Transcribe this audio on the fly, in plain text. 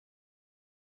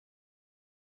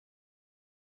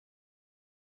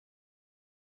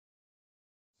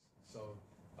So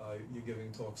you're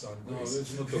giving talks on No, Greece.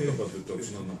 let's not talk about the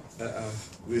talks. No.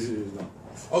 This is no.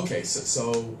 Okay,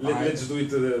 so Let's do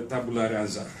it tabula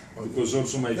rasa, because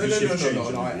also my views have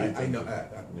changed. No, I know.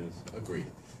 Yes. Agreed.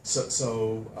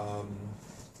 So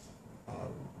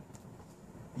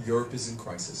Europe is in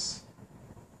crisis,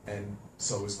 and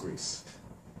so is Greece,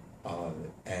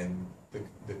 and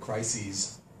the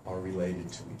crises are related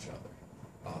to each other.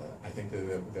 I think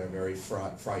they're very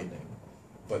frightening,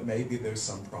 but maybe there's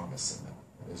some promise in them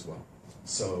as well.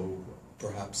 So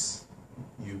perhaps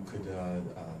you could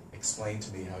explain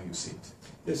to me how you see it.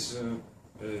 Yes.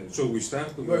 So we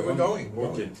start. We're going.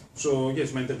 Okay. So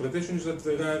yes, my interpretation is that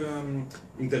there are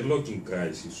interlocking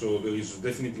crises. So there is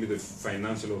definitely the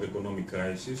financial or economic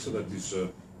crisis that is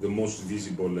the most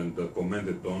visible and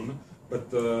commented on.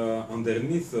 But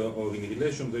underneath or in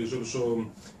relation, there is also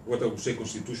what I would say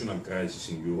constitutional crisis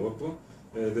in Europe.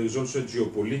 There is also a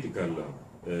geopolitical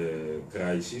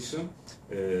crisis,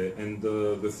 and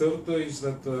the third is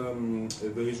that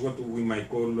there is what we might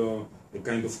call a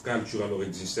kind of cultural or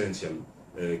existential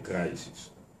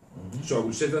crisis. Mm-hmm. So I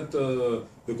would say that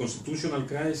the constitutional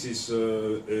crisis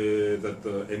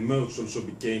that emerged also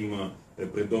became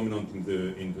predominant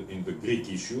in the Greek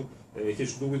issue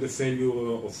has to do with the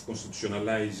failure of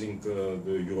constitutionalizing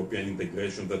the European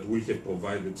integration that will have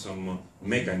provided some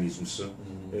mechanisms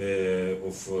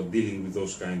of dealing with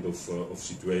those kind of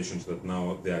situations that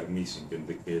now they are missing, and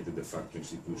they created de facto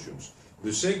institutions.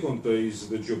 The second is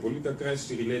the geopolitical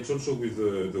crisis relates also with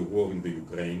the war in the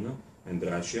Ukraine and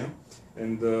Russia,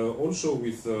 and also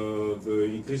with the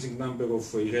increasing number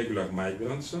of irregular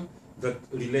migrants that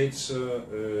relates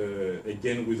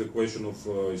again with the question of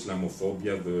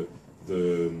Islamophobia,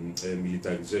 the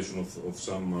militarization of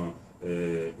some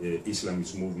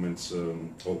Islamist movements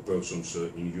or persons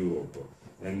in Europe.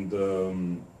 And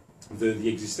the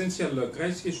existential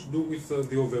crisis has to do with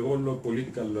the overall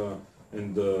political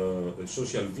and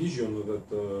social vision that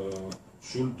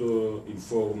should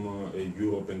inform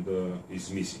Europe and is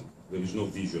missing. There is no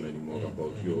vision anymore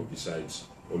about Europe besides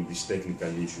all these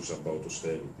technical issues about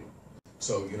austerity.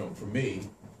 So, you know, for me,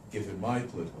 given my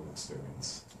political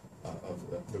experience of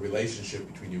the relationship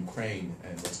between Ukraine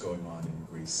and what's going on in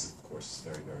Greece, of course, is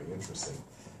very, very interesting.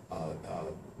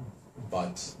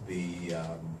 But the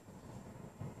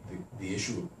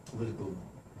issue of political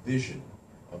vision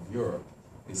of Europe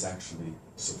is actually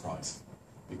surprising,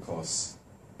 because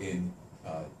in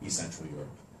East Central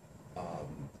Europe,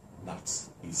 not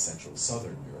East Central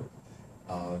Southern Europe,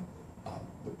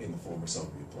 in the former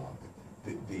Soviet bloc,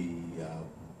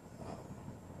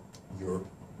 Europe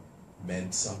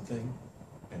meant something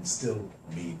and still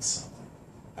means something,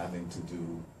 having to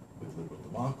do with liberal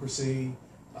democracy,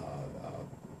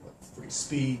 free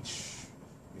speech,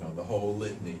 you know, the whole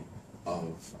litany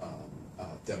of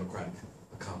democratic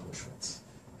accomplishments.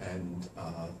 And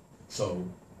so,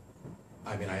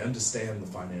 I mean, I understand the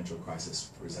financial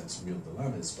crisis presents real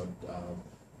dilemmas, but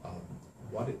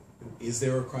is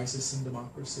there a crisis in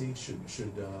democracy?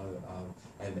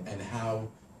 And how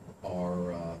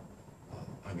are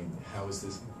I mean, how is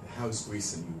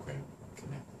Greece and Ukraine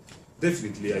connected?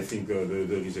 Definitely, I think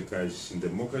there is a crisis in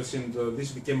democracy, and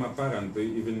this became apparent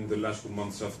even in the last 2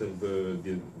 months after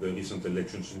the recent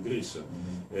elections in Greece.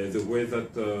 The way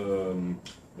that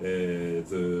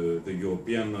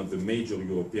the major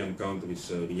European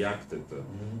countries reacted to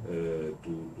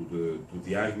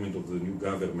the argument of the new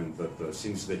government that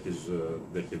since there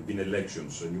have been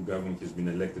elections, a new government has been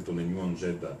elected on a new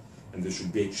agenda, and there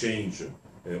should be a change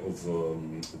of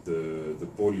the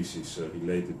policies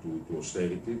related to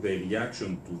austerity. The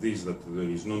reaction to this, that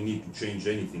there is no need to change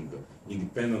anything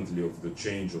independently of the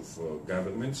change of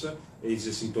governments,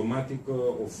 is symptomatic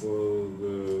of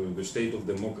the state of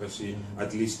democracy,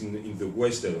 at least in the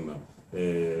Western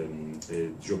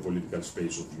geopolitical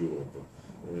space of Europe.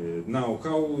 Now,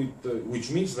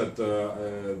 which means that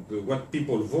what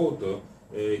people vote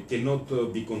cannot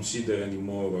be considered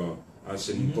anymore as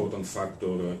an important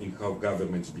factor in how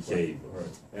governments behave.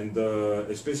 Right. And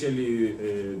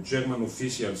especially German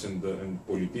officials and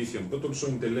politicians, but also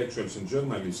intellectuals and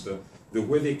journalists, the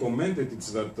way they commented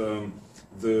is that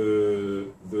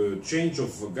the change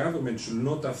of government should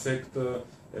not affect the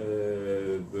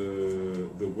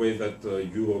way that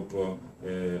Europe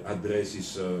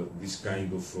addresses this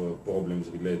kind of problems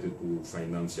related to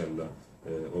financial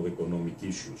or economic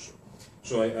issues.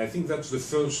 So I think that's the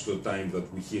first time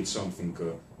that we hear something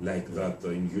like that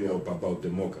in Europe about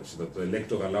democracy, that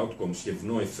electoral outcomes have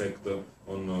no effect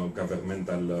on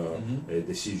governmental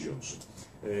decisions.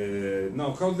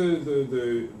 Now, how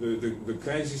the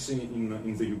crisis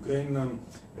in the Ukraine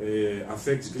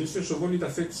affects Greece? First of all, it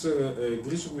affects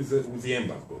Greece with the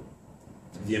embargo.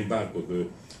 the embargo,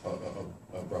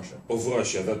 of Russia.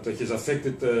 that has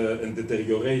affected and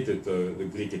deteriorated the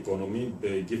Greek economy,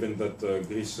 given that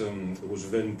Greece was a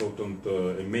very important,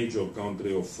 a major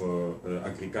country of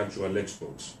agricultural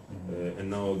exports, and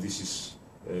now this is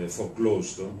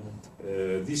foreclosed.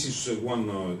 This is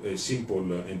one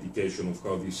simple indication of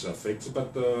how this affects,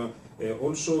 but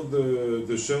also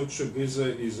the search, Greece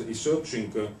is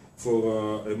searching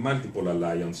for multiple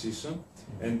alliances.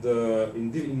 And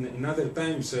in other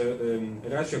times,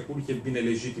 Russia could have been a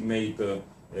legitimate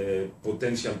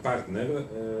potential partner,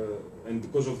 and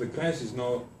because of the crisis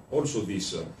now, also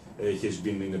this has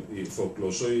been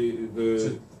foreclosed. So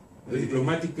the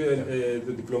diplomatic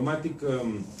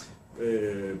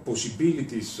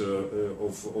possibilities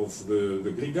of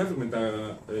the Greek government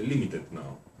are limited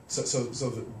now. So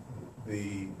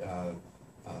the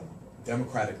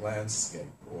democratic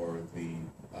landscape, or the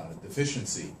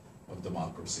deficiency of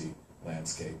democracy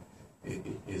landscape,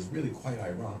 is really quite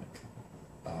ironic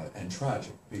and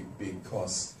tragic,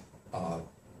 because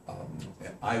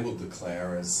I will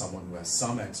declare, as someone who has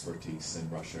some expertise in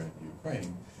Russia and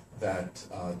Ukraine, that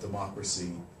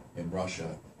democracy in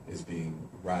Russia is being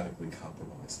radically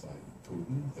compromised by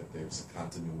Putin, that there's a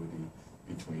continuity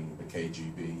between the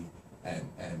KGB and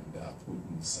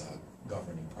Putin's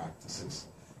governing practices,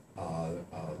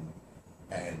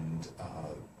 and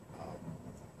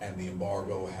the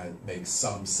embargo makes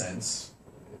some sense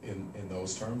in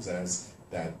those terms, as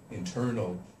that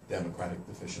internal democratic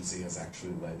deficiency has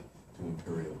actually led to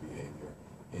imperial behavior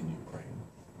in Ukraine,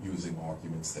 using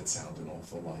arguments that sound an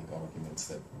awful like arguments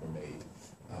that were made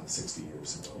 60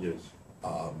 years ago. Yes.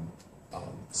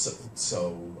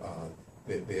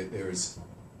 There's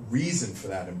reason for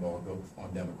that embargo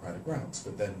on democratic grounds,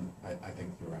 but then I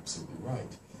think you're absolutely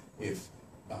right. If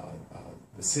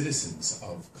the citizens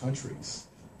of countries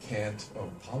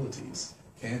of polities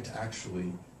can't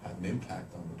actually have an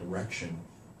impact on the direction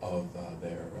of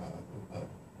their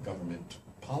government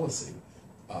policy,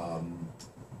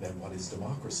 then what is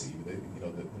democracy? The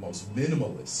most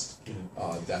minimalist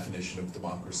definition of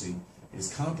democracy is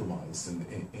compromised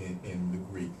in the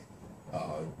Greek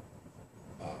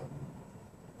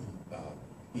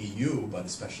EU, but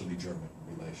especially German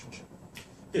relationship.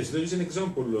 Yes, there is an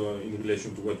example in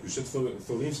relation to what you said.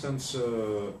 For instance,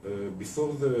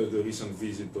 before the recent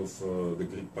visit of the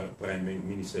Greek Prime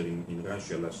Minister in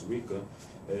Russia last week,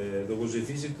 there was a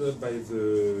visit by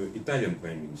the Italian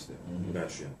Prime Minister in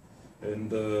Russia.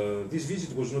 And this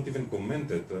visit was not even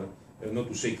commented, not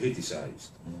to say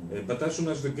criticized. But as soon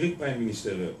as the Greek Prime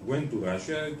Minister went to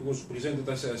Russia, it was presented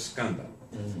as a scandal.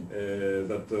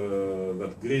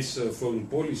 That Greece foreign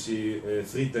policy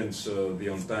threatens the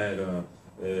entire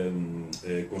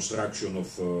construction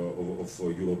of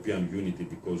European unity,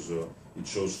 because it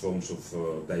shows forms of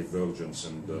divergence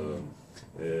and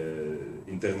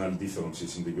internal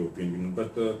differences in the European Union.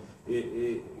 But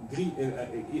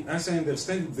as I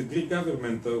understand it, the Greek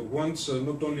government wants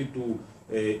not only to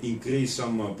increase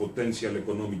some potential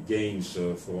economic gains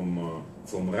from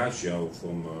Russia, or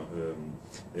from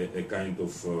a kind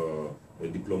of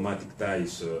diplomatic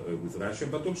ties with Russia,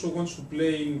 but also wants to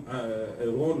play a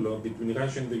role between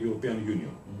Russia and the European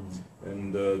Union,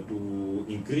 and to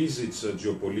increase its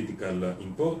geopolitical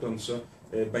importance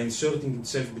by inserting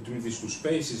itself between these two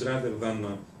spaces rather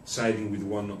than siding with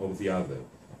one or the other.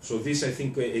 So this, I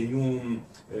think, a new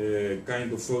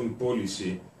kind of foreign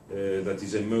policy that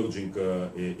is emerging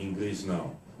in Greece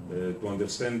now, to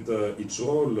understand its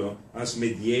role as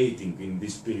mediating in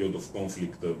this period of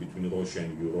conflict between Russia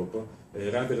and Europe,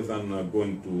 rather than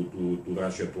going to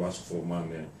Russia to ask for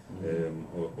money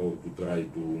or to try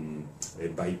to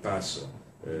bypass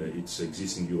its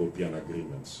existing European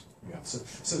agreements. Yeah.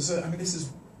 So I mean, this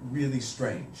is really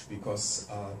strange, because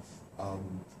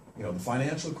the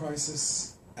financial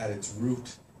crisis at its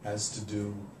root has to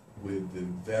do with the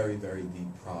very, very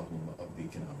deep problem of the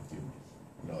economic union,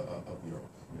 of Europe.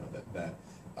 That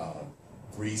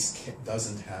Greece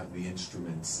doesn't have the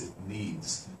instruments it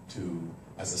needs to,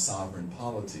 as a sovereign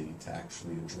polity, to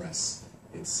actually address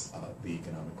the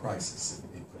economic crisis.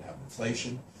 It could have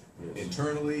inflation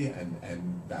internally,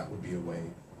 and that would be a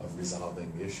way of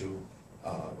resolving the issue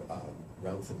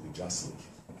relatively justly.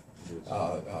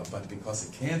 But because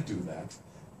it can't do that,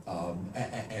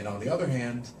 and on the other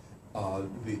hand,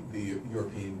 the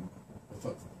European,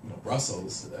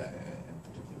 Brussels, and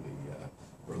particularly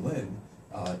Berlin,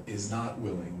 is not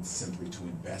willing simply to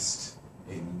invest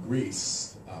in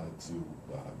Greece to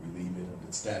relieve it of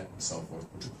its debt and so forth,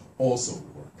 which also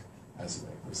would work as a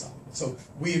way of resolving it. So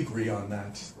we agree on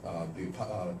that. The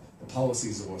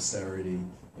policies of austerity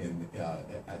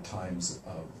at times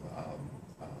of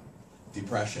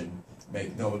depression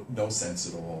make no sense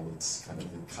at all. It's kind of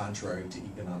contrary to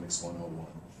economics 101,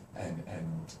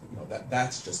 and you know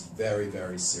that's just very,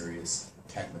 very serious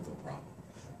technical problem.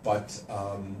 But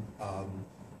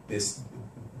this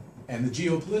and the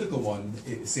geopolitical one,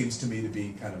 it seems to me to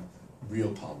be kind of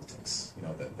real politics. You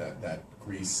know, that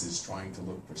Greece is trying to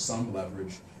look for some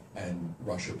leverage, and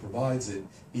Russia provides it,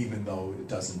 even though it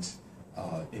doesn't.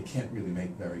 It can't really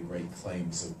make very great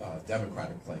claims,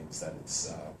 democratic claims, that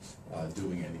it's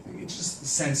doing anything. It's just a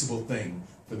sensible thing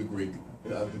for the Greek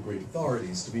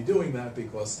authorities to be doing that,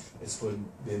 because it's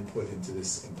been put into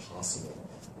this impossible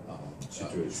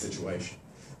situation.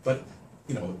 But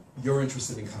you know, you're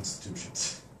interested in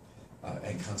constitutions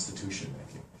and constitution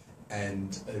making, and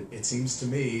it seems to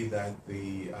me that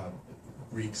the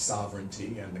Greek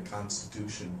sovereignty and the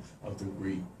constitution of the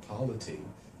Greek polity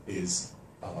is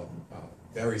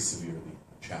very severely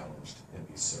challenged in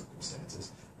these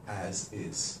circumstances, as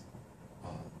is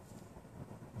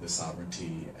the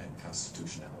sovereignty and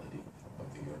constitutionality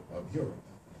of Europe.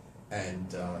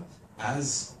 And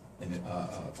as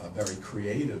a very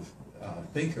creative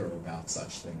thinker about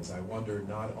such things, I wonder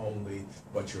not only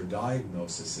what your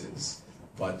diagnosis is,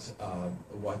 but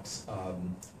what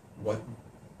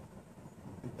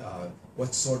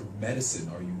sort of medicine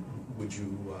would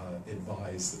you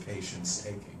advise the patients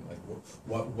taking? Like,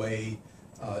 what way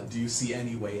do you see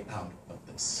any way out of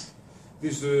this?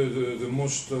 This is the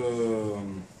most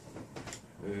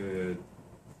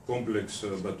complex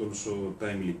but also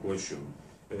timely question.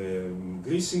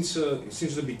 Greece,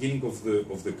 since the beginning of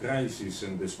the crisis,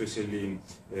 and especially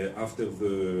after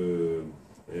the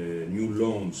new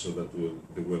loans that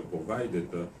were provided,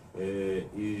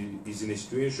 is in a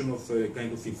situation of a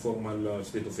kind of informal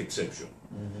state of exception,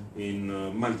 in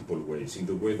multiple ways. In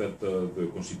the way that the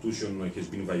constitution has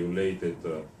been violated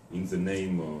in the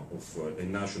name of a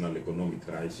national economic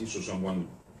crisis, so someone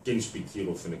can speak here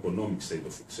of an economic state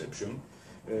of exception.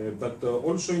 But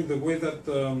also in the way that,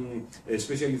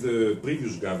 especially the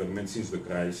previous government since the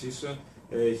crisis,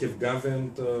 have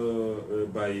governed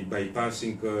by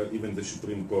bypassing even the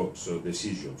Supreme Court's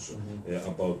decisions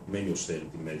about many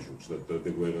austerity measures that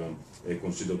they were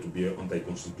considered to be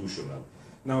anti-constitutional.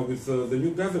 Now, with the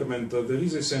new government, there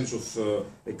is a sense of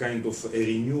a kind of a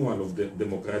renewal of the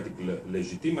democratic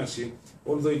legitimacy,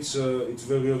 although it's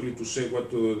very early to say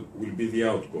what will be the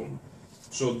outcome.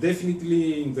 So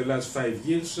definitely in the last 5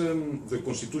 years, the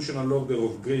constitutional order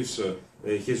of Greece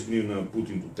has been put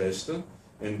into test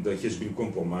and has been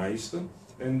compromised.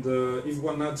 And if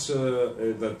one adds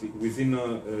that within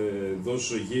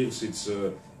those years, it's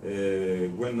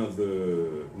when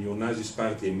the neo-Nazis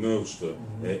party emerged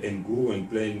and grew and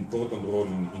played an important role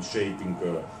in shaping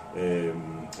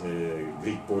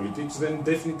Greek politics, then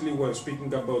definitely we are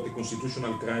speaking about a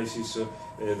constitutional crisis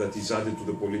that is added to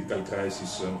the political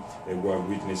crisis we are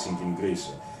witnessing in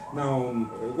Greece. Now,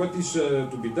 what is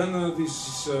to be done? This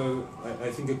is,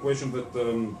 I think, a question that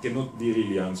cannot be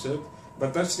really answered.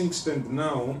 But as things stand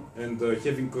now, and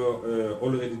having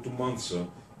already 2 months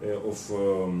of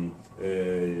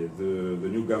the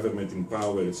new government in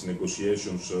power, its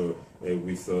negotiations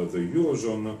with the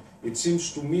Eurozone, it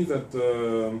seems to me that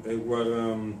we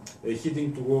are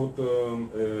heading toward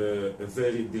a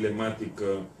very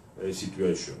dilemmatic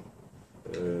situation.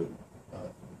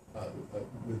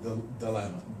 With the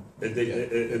dilemma. A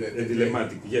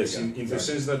dilemmatic, yes, yeah, in the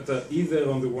sense that either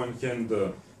on the one hand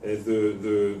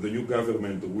the new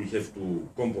government will have to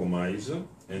compromise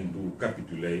and to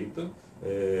capitulate,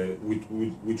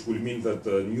 which will mean that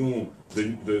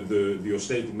the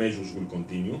austerity measures will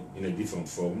continue in a different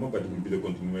form, but it will be the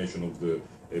continuation of the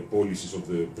policies of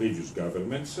the previous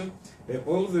governments,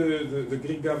 or the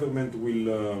Greek government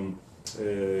will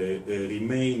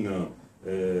remain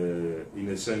in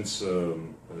a sense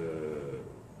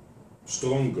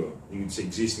stronger in its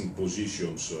existing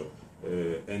positions,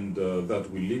 and that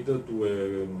will lead to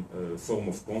a form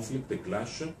of conflict, a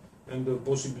clash, and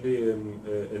possibly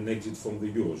an exit from the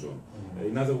Eurozone.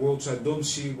 In other words, I don't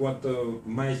see what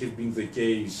might have been the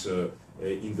case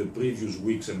in the previous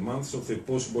weeks and months of a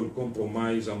possible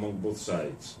compromise among both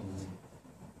sides.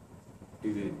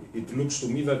 It looks to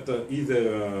me that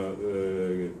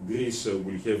either Greece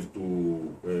will have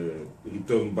to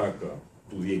return back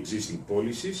to the existing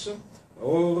policies,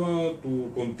 or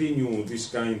to continue this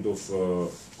kind of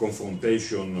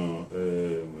confrontation,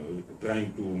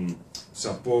 trying to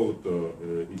support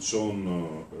its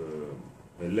own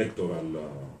electoral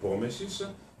promises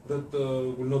that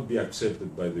will not be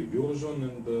accepted by the Eurozone,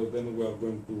 and then we are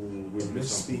going to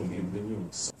witness something completely new.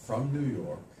 From New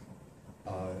York,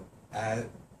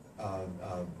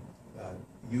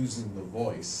 using the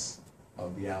voice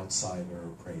of the outsider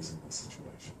praising the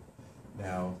situation.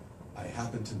 Now, I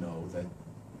happen to know that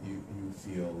you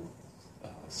feel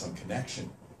some connection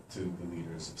to the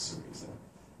leaders of Syriza,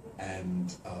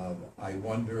 and I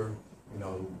wonder,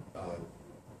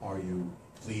 are you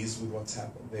pleased with what's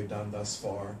happened? They've done thus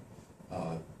far.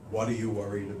 What are you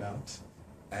worried about?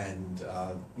 And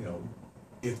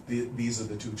if these are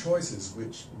the two choices,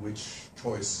 which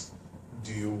choice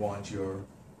do you want your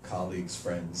colleagues,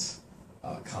 friends,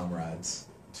 comrades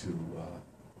to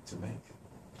make?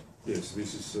 Yes,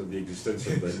 this is the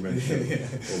existential dimension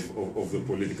of the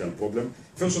political problem.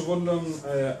 First of all,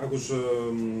 I was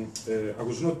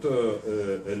not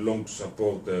a long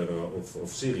supporter of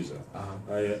Syriza.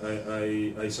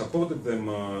 I supported them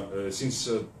since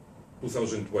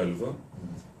 2012,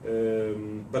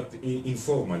 but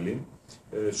informally,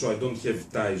 so I don't have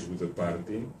ties with the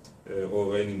party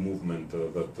or any movement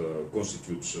that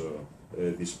constitutes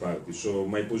this party. So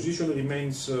my position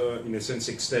remains, in a sense,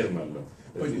 external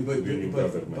to the new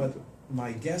government. But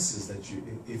my guess is that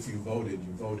if you voted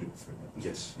for them.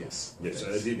 Yes. Yes. Yes,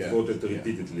 I did voted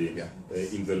repeatedly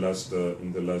in the last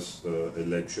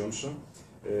elections.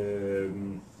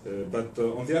 But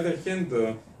on the other hand,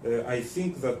 I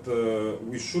think that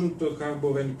we shouldn't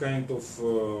harbor any kind of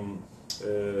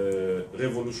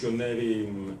revolutionary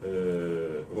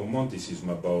romanticism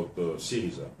about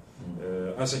Syriza.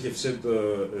 As I have said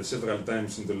several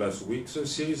times in the last weeks,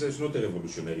 Syriza is not a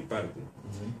revolutionary party.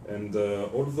 And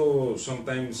although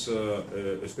sometimes,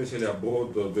 especially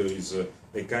abroad, there is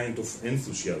a kind of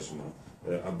enthusiasm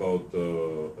about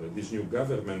this new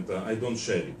government, I don't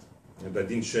share it. And I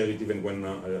didn't share it even when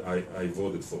I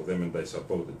voted for them and I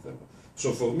supported them.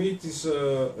 So for me it is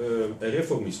a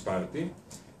reformist party,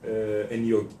 a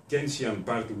neo-Keynesian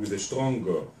party with a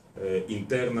strong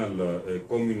internal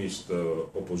communist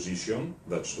opposition,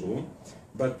 that's true,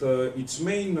 but its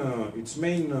main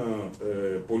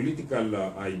political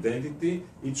identity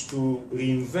is to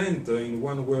reinvent in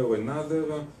one way or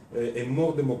another a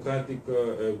more democratic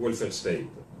welfare state.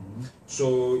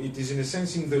 So it is in a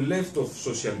sense in the left of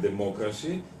social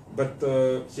democracy, but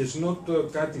has not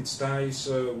cut its ties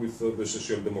with the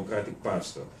social democratic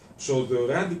past. So the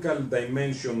radical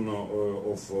dimension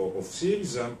of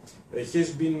Syriza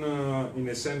has been, in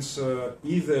a sense,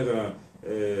 either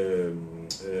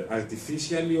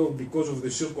artificially or because of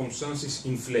the circumstances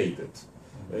inflated.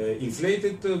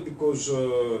 Inflated because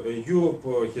Europe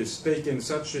has taken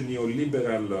such a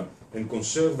neoliberal and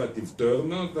conservative turn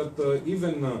that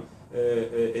even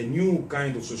a new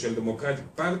kind of social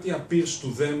democratic party appears to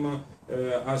them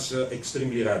as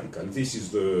extremely radical. This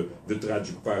is the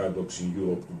tragic paradox in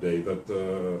Europe today, that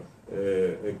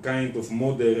a kind of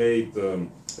moderate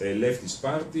leftist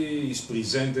party is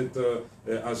presented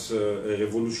as a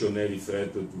revolutionary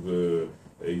threat to the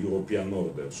European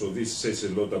order. So this says a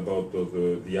lot about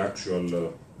the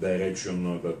actual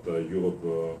direction that Europe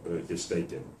has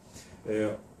taken.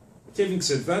 Having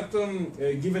said that,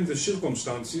 given the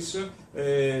circumstances,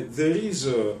 there is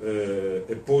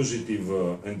a positive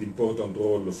and important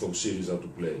role for Syriza to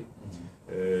play.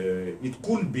 It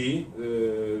could be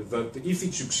that if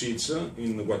it succeeds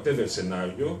in whatever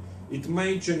scenario, it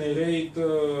might generate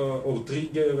or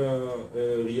trigger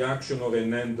a reaction or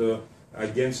an end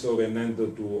against or an end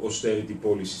to austerity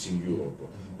policies in Europe.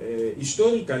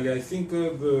 Historically, I think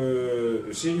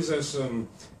the Syriza's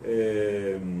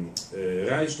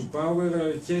rise to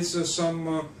power has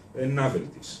some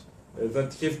novelties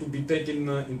that have to be taken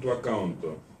into account.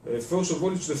 First of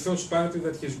all, it's the first party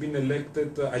that has been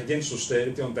elected against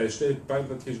austerity, anti-austerity party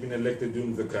that has been elected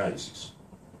during the crisis.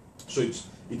 So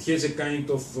it has a kind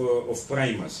of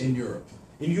primacy. In Europe.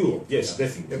 In Europe, yes,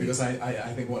 definitely. Yeah, because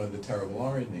I think one of the terrible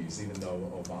ironies, even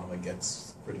though Obama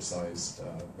gets criticized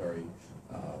very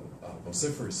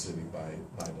vociferously by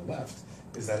the left,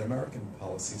 is that American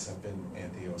policies have been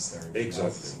anti-austerity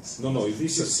policies. No,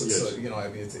 this is so I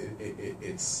mean,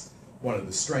 it's one of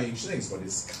the strange things, but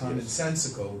it's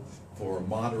commonsensical for a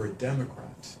moderate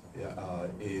Democrat.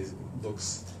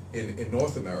 Looks in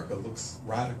North America looks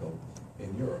radical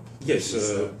in Europe. Yes.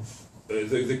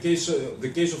 The case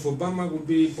of Obama would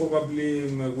be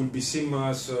probably will be seen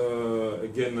as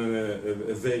again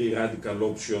a very radical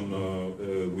option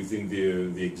within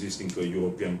the existing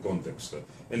European context,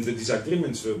 and the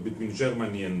disagreements between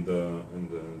Germany and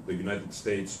the United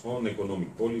States on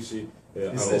economic policy are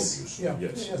obvious.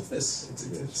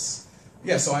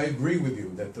 So I agree with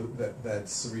you that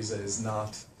Syriza is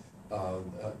not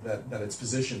that its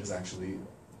position is actually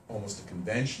almost a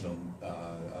conventional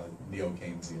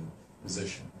neo-Keynesian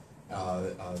position.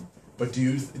 But do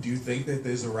you think that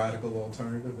there's a radical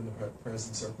alternative in the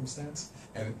present circumstance?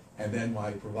 And then my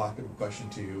provocative question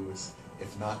to you is,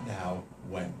 if not now,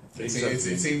 when? Exactly.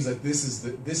 It seems that this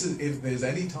is if there's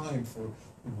any time for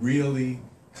really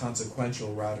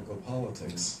consequential radical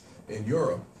politics in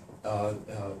Europe,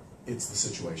 it's the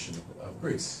situation of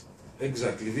Greece.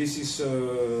 Exactly. This is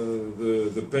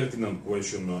the pertinent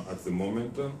question at the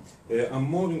moment. I'm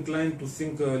more inclined to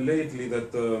think lately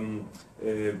that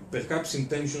perhaps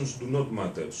intentions do not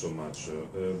matter so much,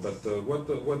 but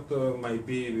what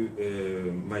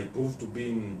might prove to be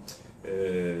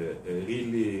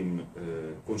really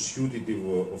constitutive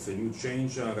of a new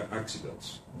change are accidents.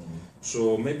 Mm-hmm.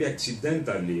 So maybe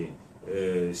accidentally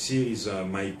Syriza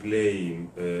might play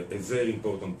a very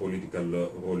important political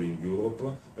role in Europe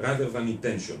rather than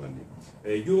intentionally.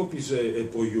 Europe is a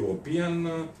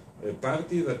pro-European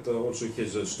party that also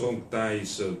has strong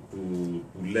ties to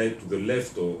the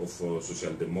left of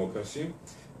social democracy.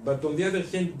 But on the other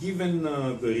hand, given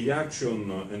the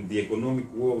reaction and the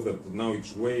economic war that now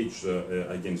is waged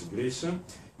against Greece,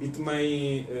 it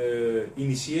may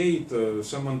initiate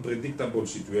some unpredictable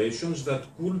situations that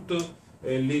could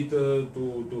lead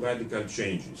to radical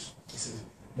changes.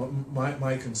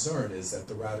 My concern is that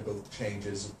the radical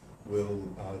changes will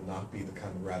not be the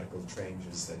kind of radical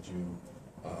changes that you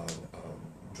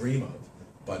dream of,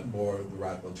 but more the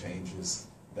radical changes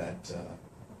that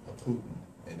Putin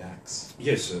enacts.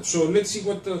 Yes, so let's see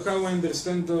how I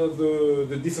understand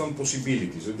the different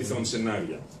possibilities, the different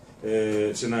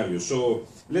scenarios. So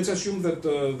let's assume that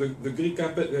the Greek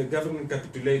government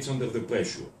capitulates under the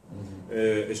pressure,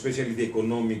 especially the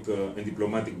economic and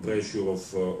diplomatic pressure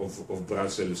of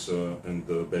Brussels and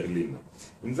Berlin.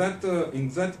 In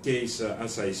that case,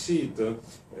 as I see it,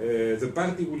 the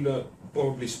party will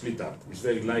probably split up. It's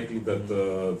very likely that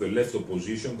the left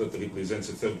opposition that represents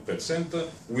a 30%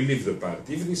 will leave the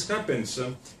party. If this happens,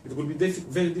 it will be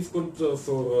very difficult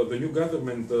for the new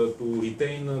government to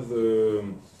retain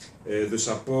the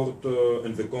support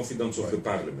and the confidence of the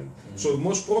parliament. So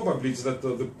most probably it's that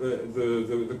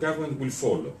the government will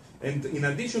fall. And in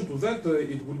addition to that,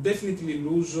 it will definitely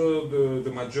lose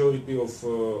the majority of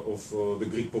the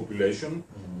Greek population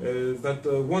that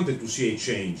wanted to see a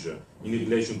change in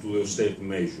relation to the state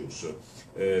measures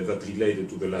that related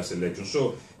to the last election.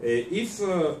 So if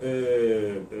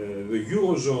the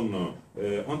Eurozone,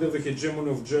 under the hegemony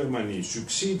of Germany,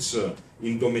 succeeds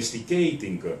in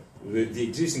domesticating the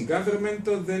existing government,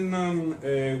 then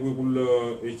we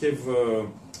will have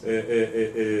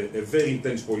a very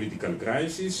intense political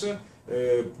crisis.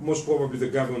 Most probably the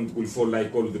government will fall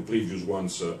like all the previous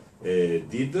ones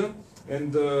did,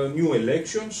 and new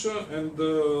elections, and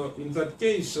in that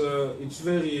case it's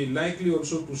very likely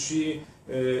also to see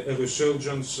a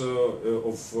resurgence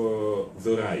of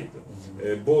the right,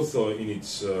 both in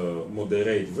its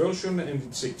moderate version and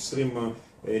its extreme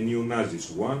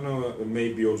neo-Nazist one,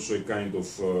 maybe also a kind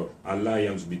of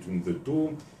alliance between the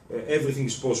two. Everything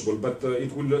is possible, but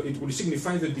it will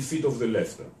signify the defeat of the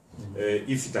left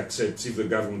if the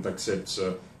government accepts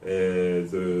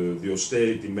the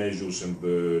austerity measures and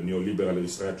the neoliberal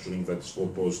restructuring that is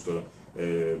proposed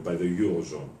by the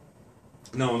Eurozone.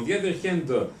 Now, on the other hand,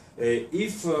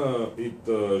 if it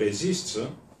resists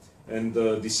and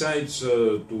decides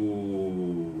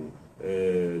to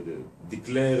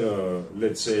declare,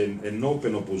 let's say, an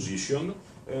open opposition,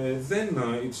 then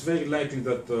it's very likely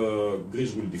that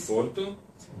Greece will default.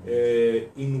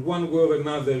 In one way or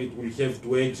another, it will have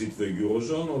to exit the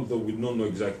Eurozone, although we don't know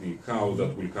exactly how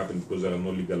that will happen because there are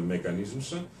no legal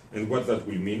mechanisms and what that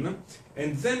will mean.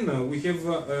 And then we have,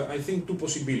 I think, two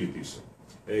possibilities,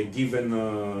 given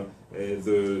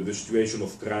the situation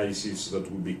of crisis that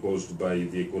will be caused by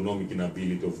the economic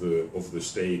inability of the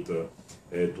state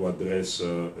to address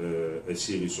a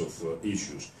series of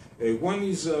issues. One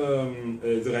is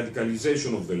the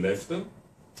radicalization of the left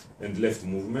and left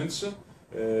movements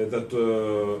that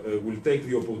will take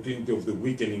the opportunity of the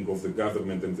weakening of the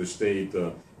government and the state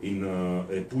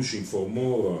in pushing for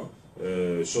more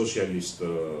socialist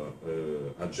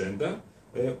agenda.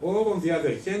 Or on the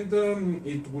other hand,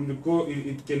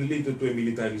 it can lead to a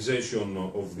militarization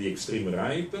of the extreme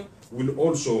right, will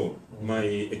also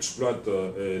might exploit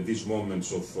these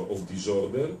moments of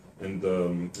disorder and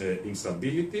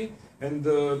instability, and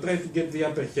try to get the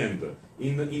upper hand.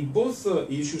 In both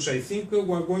issues, I think we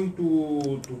are going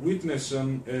to witness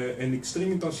an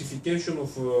extreme intensification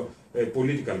of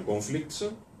political conflicts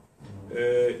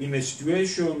in a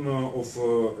situation of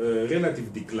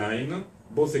relative decline,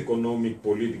 both economic,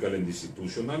 political and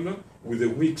institutional, with a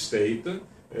weak state,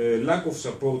 lack of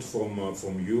support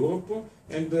from Europe,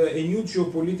 and a new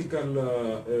geopolitical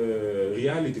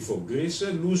reality for Greece,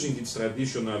 losing its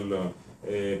traditional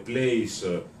place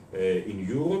in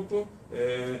Europe,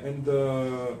 and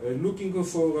looking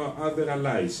for other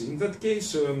allies. In that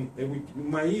case, we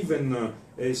might even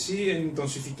see an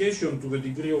intensification to the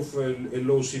degree of a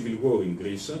low civil war in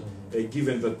Greece,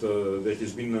 given that there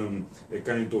has been a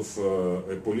kind of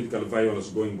political violence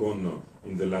going on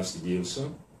in the last years,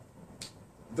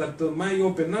 that might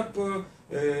open up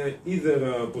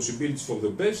either possibilities for the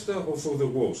best or for the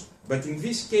worst. But in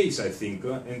this case, I think,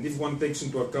 and if one takes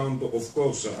into account, of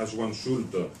course, as one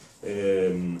should, the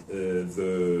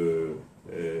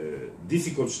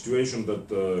difficult situation that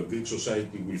Greek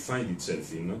society will find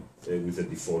itself in with a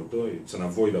default, it's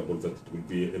unavoidable that it will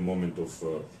be a moment of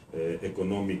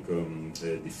economic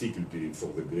difficulty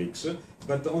for the Greeks.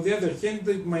 But on the other hand,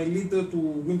 it might lead to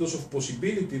windows of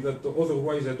possibility that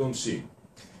otherwise I don't see.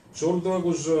 So although I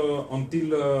was, until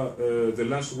the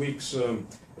last weeks,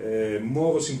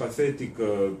 more sympathetic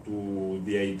to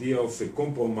the idea of a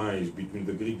compromise between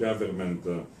the Greek government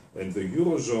and the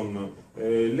Eurozone,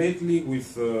 lately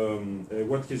with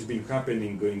what has been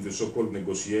happening in the so-called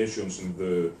negotiations and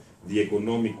the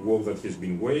economic war that has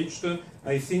been waged,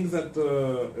 I think that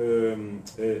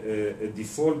a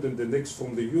default and an exit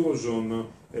from the Eurozone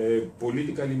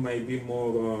politically might be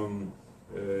more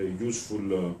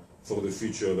useful for the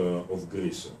future of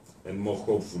Greece, and more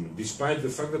hopeful, despite the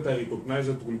fact that I recognize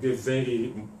that it will be a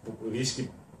very risky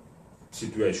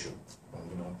situation. Well,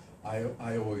 you know,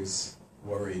 I always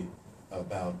worry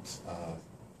about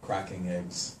cracking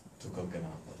eggs to cook an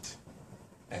omelet,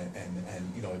 and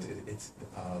you know, it's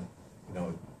you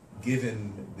know,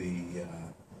 given the you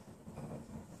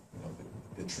know,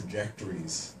 the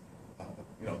trajectories,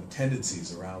 you know, the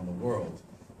tendencies around the world.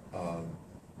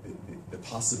 The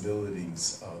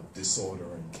possibilities of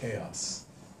disorder and chaos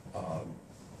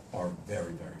are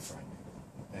very, very frightening.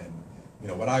 And you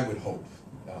know what I would hope,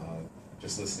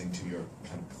 just listening to your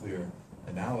kind of clear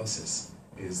analysis,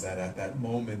 is that at that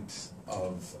moment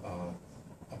of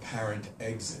apparent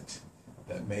exit,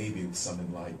 that maybe some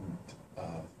enlightened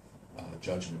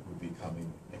judgment would be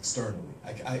coming externally.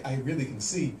 I really can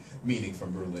see meaning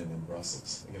from Berlin and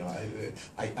Brussels. You know,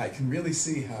 I can really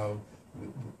see how the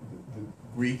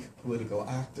Greek political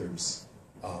actors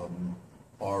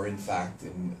are in fact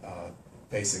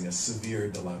facing a severe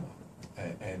dilemma,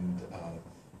 and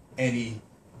any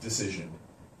decision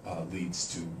leads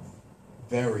to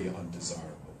very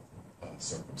undesirable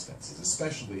circumstances,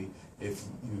 especially if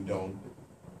you don't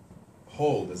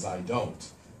hold, as I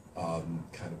don't,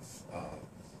 kind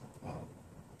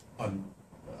of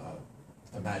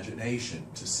imagination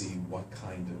to see what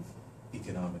kind of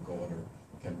economic order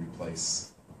can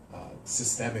replace,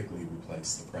 systemically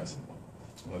replace the present one.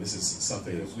 Well, this is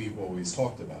something that we've always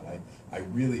talked about. I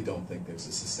really don't think there's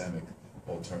a systemic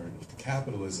alternative to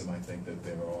capitalism. I think that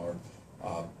there are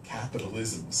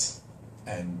capitalisms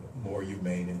and more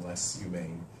humane and less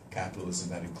humane capitalism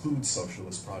that includes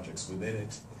socialist projects within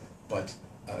it, but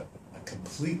a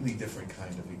completely different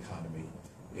kind of economy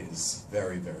is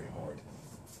very, very hard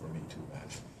for me to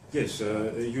imagine. Yes,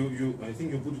 I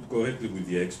think you put it correctly with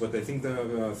the eggs, but I think there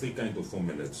are three kinds of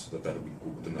omelettes that are being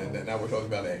cooked now. And now we're talking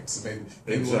about eggs, so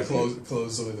maybe Exactly. we'll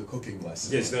close with the cooking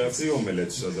lesson. Yes, there are three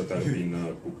omelettes that are being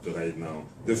cooked right now.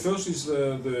 The first is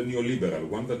the neoliberal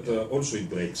one that also it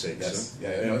breaks eggs. Yes,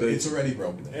 yeah, and, no, it's already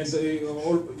broken.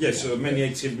 And many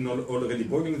eggs have been already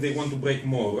broken. They want to break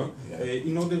more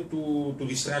in order to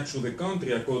restructure the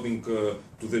country according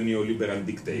to the neoliberal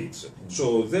dictates.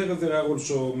 So there are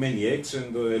also many eggs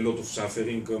and a lot of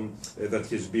suffering that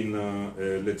has been,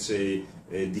 let's say,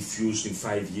 diffused in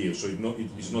 5 years. So it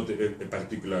is not a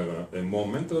particular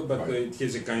moment, but it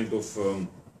has a kind of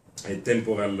a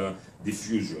temporal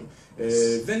diffusion.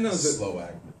 Then slow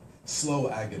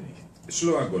agony.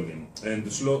 Slow agony and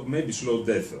maybe slow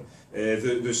death.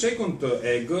 The second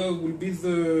egg will be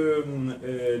the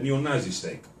neo-Nazist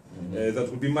egg. That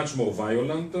will be much more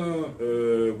violent,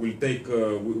 will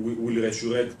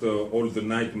resurrect all the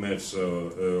nightmares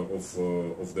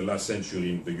of the last century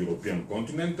in the European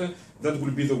continent. That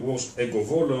will be the worst egg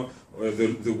of all,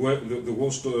 the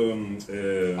worst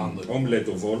omelette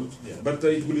of all, but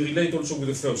it will relate also with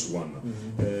the first one,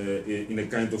 in a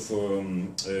kind of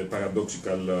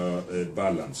paradoxical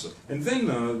balance. And then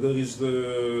there is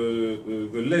the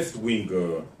left-wing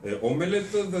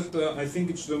omelette that I think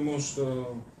it's the most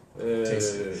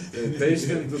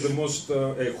tasty and the most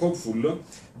hopeful,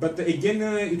 but again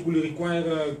it will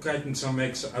require cracking some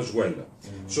eggs as well.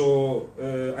 So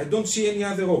I don't see any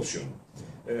other option.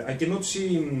 I cannot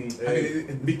see,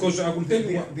 because I will tell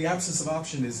you... The absence of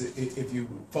option is if you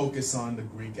focus on the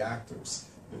Greek actors.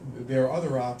 There are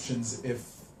other options if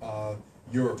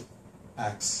Europe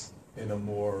acts in a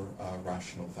more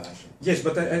rational fashion. Yes,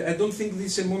 but I don't think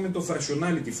this is a moment of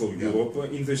rationality for Europe,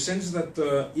 in the sense that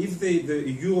if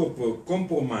Europe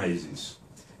compromises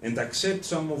and accepts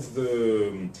some of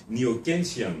the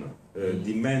neo-Keynesian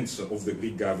demands of the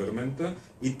Greek government,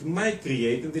 it might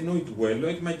create, and they know it well,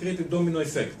 it might create a domino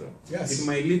effect. Yes. It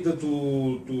might lead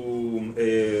to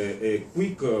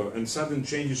quick and sudden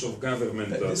changes of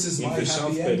government in the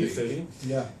south periphery.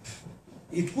 Yeah.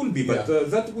 It will be, but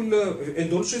that will,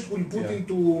 and also it will put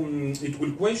into, it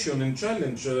will question and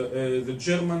challenge the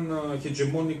German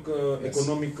hegemonic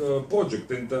economic project,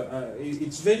 and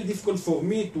it's very difficult for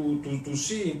me to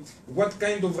see what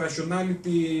kind of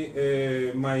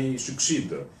rationality might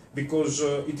succeed, because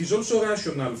it is also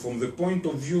rational from the point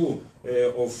of view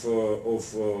of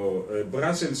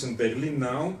Brussels and Berlin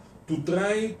now to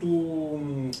try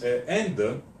to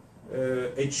end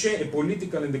a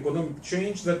political and economic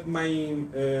change that might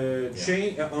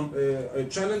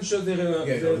challenge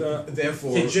their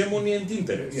hegemony and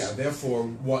interests. Yeah, therefore,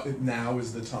 now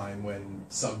is the time when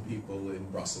some people in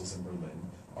Brussels and Berlin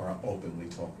are openly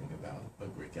talking about a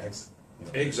Greek exit.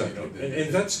 Exactly,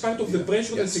 and that's part of the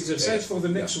pressure that's exercised for the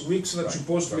next weeks that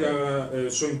supposedly are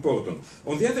so important.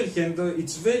 On the other hand,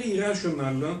 it's very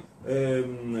irrational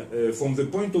from the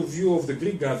point of view of the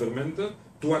Greek government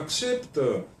to accept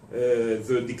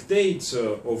the dictates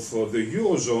of the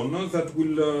Eurozone that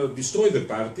will destroy the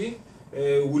party,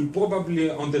 will probably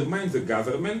undermine the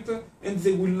government, and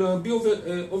they will be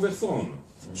overthrown.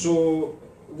 So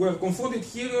we are confronted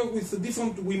here with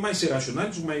different, we might say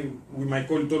rationalities, we might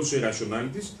call it also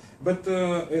irrationalities, but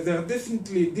there are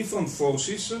definitely different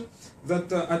forces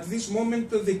that at this moment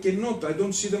they cannot, I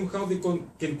don't see them how they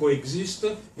can coexist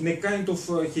in a kind of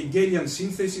Hegelian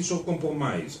synthesis or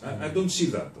compromise. I don't see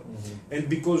that. And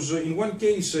because in one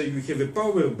case you have a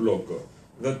power bloc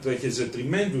that has a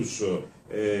tremendous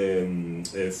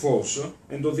force,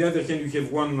 and on the other hand you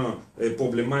have one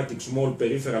problematic small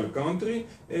peripheral country,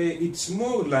 it's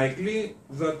more likely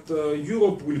that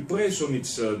Europe will press on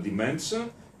its demands,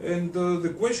 and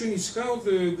the question is how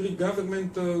the Greek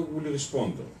government will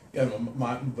respond. Yeah,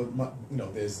 but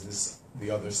there's the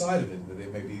other side of it, that there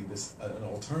may be an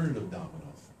alternative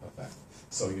domino effect.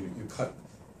 So you cut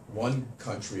one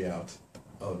country out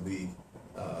of the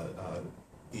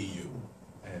EU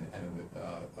and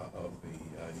of the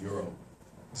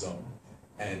Eurozone,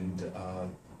 and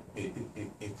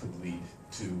it could lead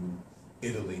to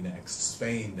Italy next,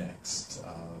 Spain next,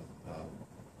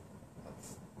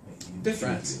 maybe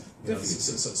France.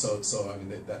 Definitely. So I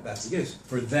mean that's yes.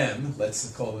 For them.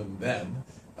 Let's call them.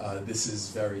 This is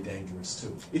very dangerous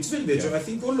too. It's very dangerous. I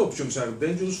think all options are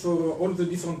dangerous for all the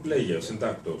different players and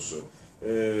actors.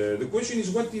 The question is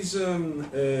what is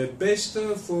best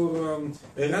for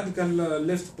a radical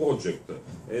left project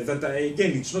that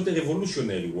again it's not a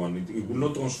revolutionary one, it will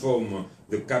not transform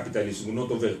the capitalist, will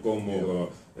not overcome or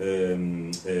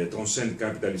transcend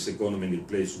capitalist economy and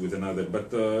replace with another,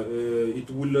 but it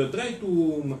will try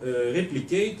to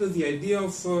replicate the idea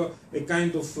of a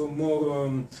kind of more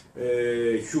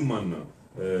human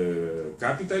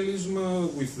capitalism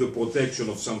with the protection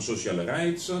of some social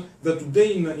rights that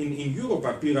today in Europe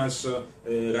appear as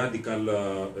radical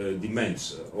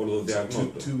demands, although they are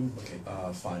not. Two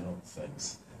final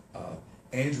things.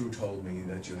 Andrew told me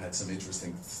that you had some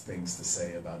interesting things to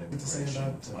say about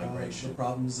immigration, the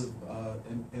problems of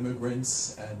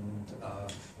immigrants and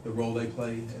the role they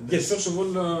play in this. Yes, first of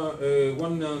all,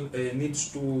 one needs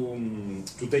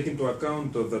to take into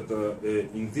account that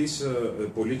in this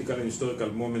political and historical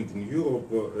moment in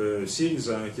Europe,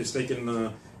 Syriza has taken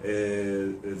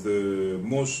the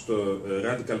most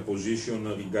radical position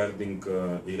regarding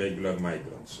irregular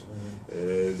migrants.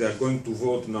 They are going to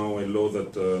vote now a law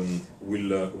that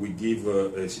will give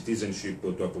citizenship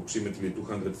to approximately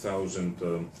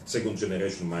 200,000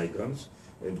 second-generation migrants.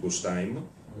 It was time.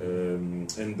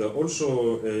 And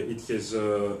also it has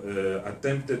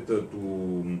attempted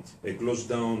to close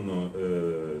down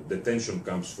detention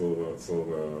camps for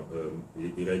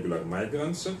irregular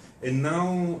migrants, and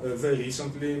now very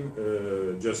recently,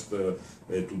 just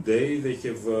today, they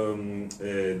have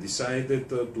decided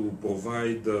to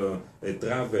provide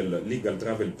legal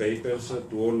travel papers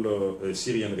to all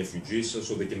Syrian refugees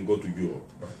so they can go to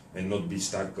Europe and not be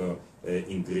stuck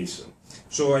in Greece.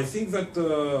 So I think that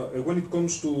when it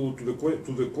comes to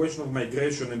the question of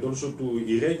migration and also to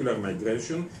irregular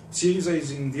migration, Syriza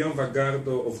is in the avant-garde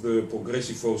of the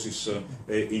progressive forces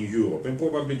in Europe, and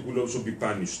probably it will also be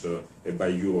punished by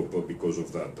Europe because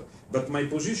of that. But my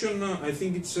position, I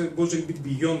think it goes a bit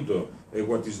beyond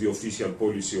what is the official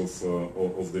policy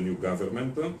of the new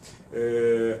government.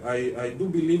 I do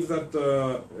believe that,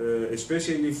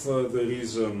 especially if there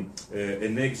is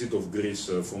an exit of Greece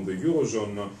from the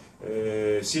Eurozone,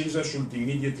 Syriza should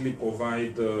immediately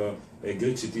provide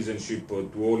Greek citizenship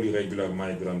to all irregular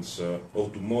migrants, or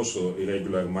to most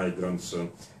irregular migrants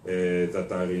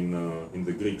that are in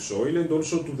the Greek soil, and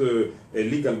also to the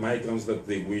legal migrants that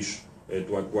they wish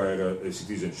to acquire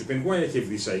citizenship. And why I have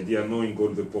this idea, knowing all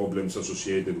the problems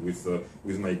associated with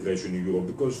migration in Europe?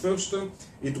 Because first,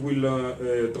 it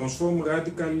will transform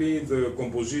radically the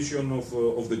composition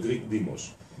of the Greek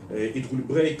demos. It will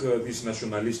break this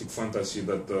nationalistic fantasy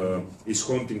that is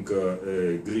haunting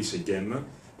Greece again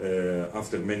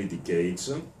after many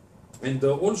decades. And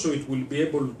also it will be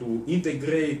able to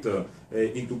integrate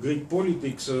into Greek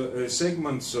politics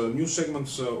segments, new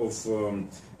segments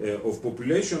of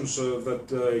populations that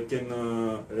can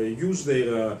use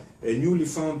their newly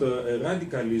found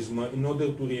radicalism in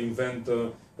order to reinvent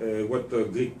what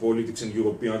Greek politics and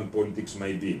European politics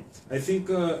may be. I think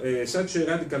such a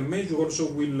radical measure also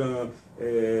will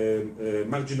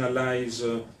marginalize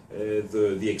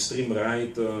the extreme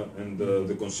right and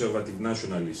the conservative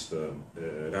nationalist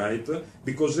right,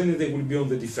 because then they will be on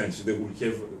the defense, they will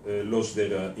have lost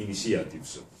their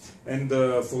initiatives. And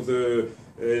for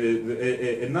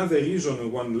another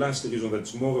reason, one last reason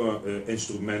that's more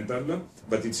instrumental,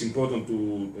 but it's important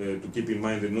to keep in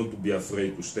mind and not to be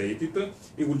afraid to state it,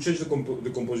 it will change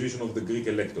the composition of the Greek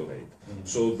electorate.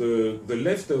 So the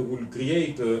left will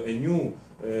create a new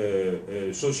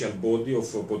social body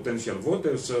of potential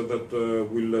voters that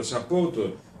will support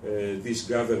this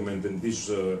government and this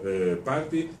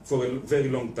party for a very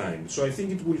long time. So I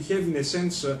think it will have, in a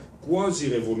sense,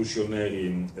 quasi-revolutionary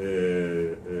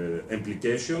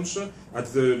implications at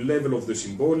the level of the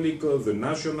symbolic, the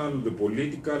national, the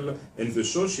political, and the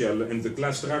social and the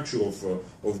class structure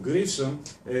of Greece,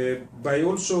 by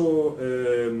also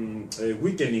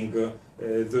weakening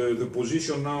the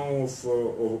position now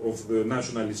of the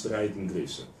nationalist right in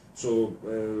Greece. So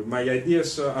my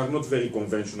ideas are not very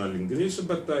conventional in Greece,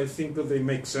 but I think they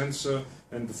make sense,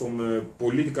 and from a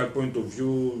political point of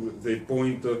view, they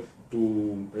point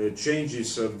to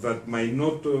changes that might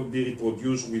not be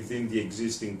reproduced within the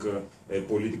existing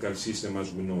political system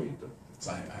as we know it.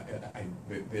 So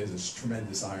there's a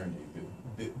tremendous irony.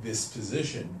 This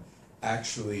position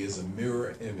actually is a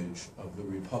mirror image of the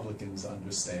Republicans'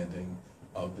 understanding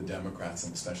of the Democrats,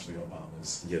 and especially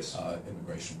Obama's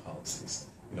immigration policies.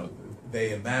 You know,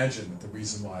 they imagine that the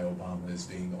reason why Obama is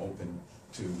being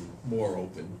more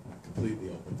open, not completely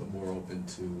open, but more open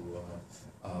to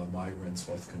migrants,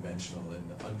 both conventional and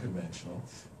unconventional,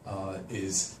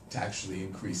 is to actually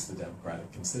increase the Democratic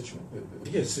constituency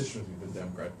of the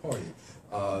Democratic Party.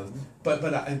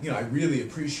 But I really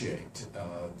appreciate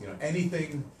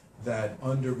anything that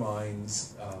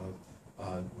undermines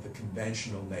the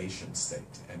conventional nation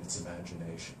state and its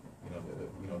imagination.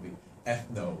 The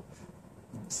ethno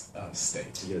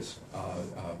state,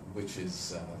 which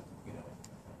is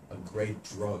a great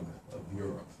drug of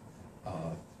Europe.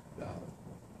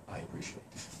 I appreciate.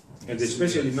 And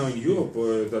especially now in Europe,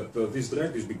 that this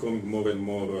drug is becoming more and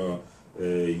more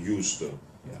used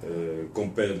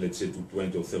compared, let's say, to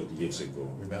 20 or 30 years ago.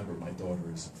 Remember, my daughter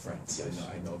is in France. Yes.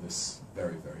 I know this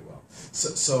very, very well.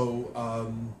 So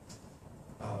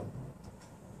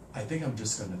I think I'm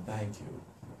just going to thank you,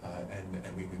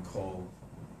 and we can call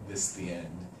this the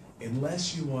end,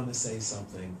 unless you want to say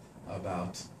something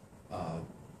about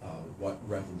what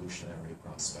revolutionary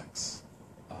prospects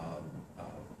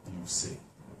you see.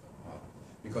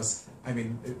 Because, I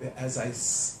mean, as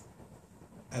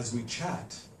we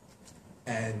chat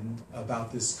and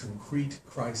about this concrete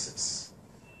crisis,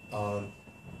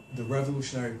 the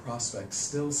revolutionary prospect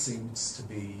still seems to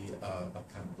be a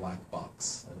kind of black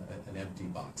box, an empty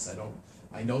box.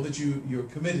 I know that you're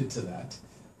committed to that,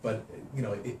 but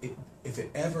if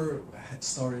it ever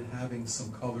started having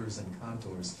some colors and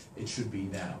contours, it should be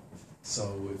now.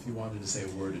 So if you wanted to say a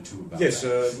word or two about that. Yes,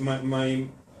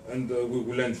 and we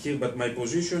will end here, but my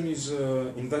position is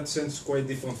in that sense quite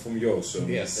different from yours.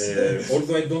 Yes.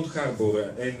 Although I don't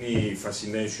harbor any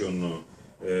fascination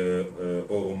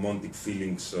or romantic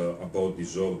feelings about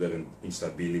disorder and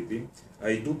instability,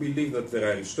 I do believe that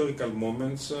there are historical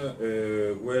moments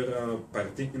where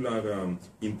particular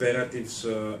imperatives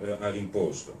are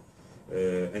imposed.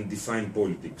 and define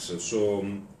politics. So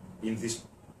in this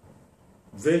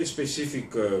very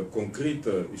specific, concrete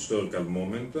historical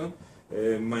moment,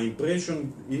 my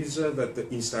impression is that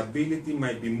instability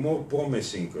might be more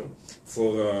promising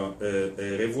for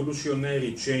a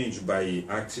revolutionary change by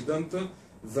accident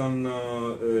than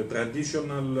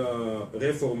traditional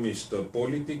reformist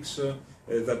politics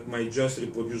that might just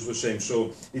reproduce the same.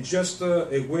 So it's just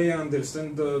a way I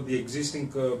understand the existing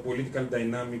political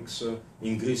dynamics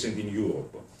in Greece and in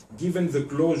Europe. Given the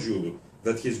closure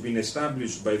that has been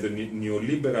established by the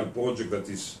neoliberal project that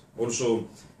is also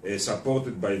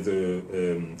supported by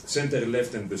the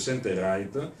center-left and the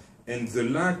center-right, and the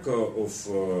lack of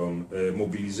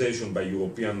mobilization by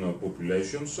European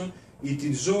populations, it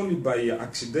is only by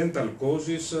accidental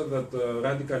causes that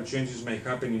radical changes may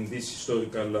happen in this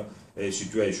historical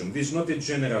situation. This is not a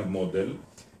general model,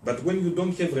 but when you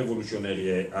don't have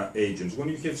revolutionary agents, when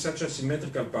you have such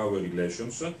asymmetrical power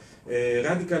relations,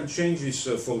 radical changes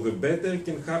for the better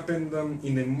can happen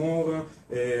in a more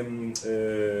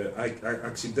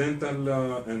accidental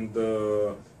and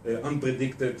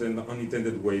unpredicted and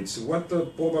unintended way. It's what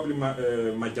probably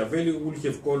Machiavelli would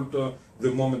have called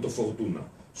the moment of fortuna.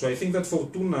 So I think that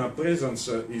fortuna presence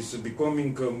is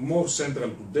becoming more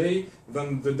central today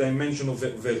than the dimension of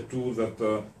virtue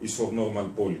that is for normal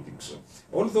politics.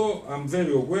 Although I'm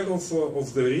very aware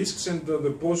of the risks and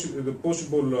the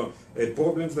possible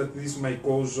problems that this might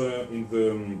cause in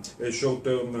the short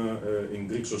term in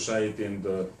Greek society and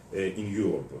in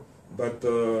Europe. But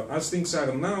as things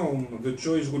are now, the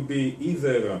choice would be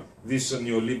either this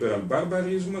neoliberal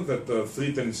barbarism that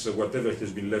threatens whatever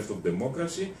has been left of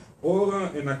democracy, or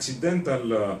an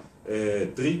accidental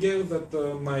trigger that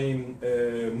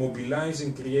might mobilize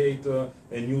and create a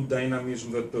new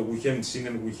dynamism that we haven't seen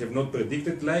and we have not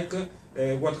predicted, like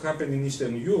what happened in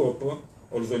Eastern Europe,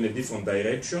 although in a different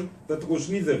direction, that was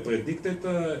neither predicted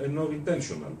nor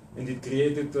intentional, and it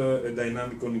created a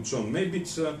dynamic on its own. Maybe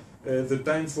it's the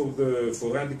time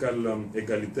for radical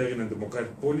egalitarian and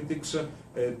democratic politics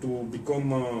to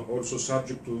become also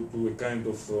subject to a kind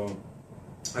of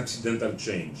accidental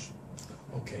change.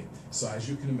 Okay, so as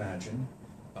you can imagine,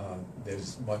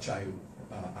 there's much I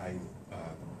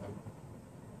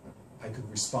could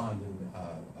respond and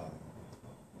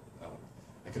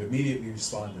I could immediately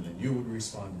respond, and then you would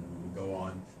respond, and we would go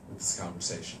on with this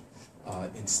conversation.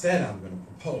 Instead, I'm going to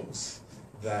propose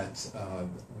that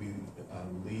we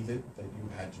leave it, that you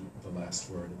had the last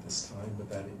word at this time, but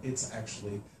that it's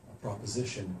actually a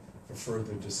proposition for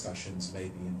further discussions,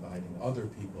 maybe inviting other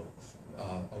people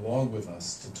along with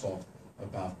us to talk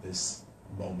about this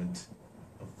moment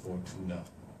of fortuna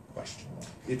question.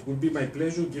 It would be my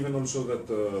pleasure, given also that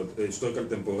the historical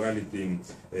temporality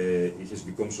it has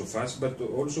become so fast, but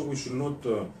also we should not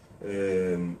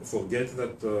forget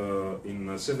that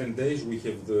in 7 days we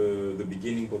have the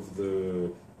beginning of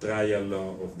the trial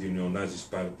of the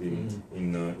neo-Nazist party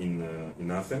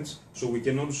in Athens. So we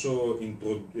can also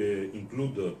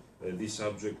include this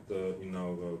subject in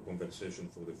our conversation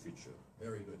for the future.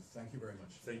 Very good. Thank you very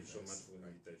much. Thank you so much for the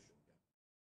invitation.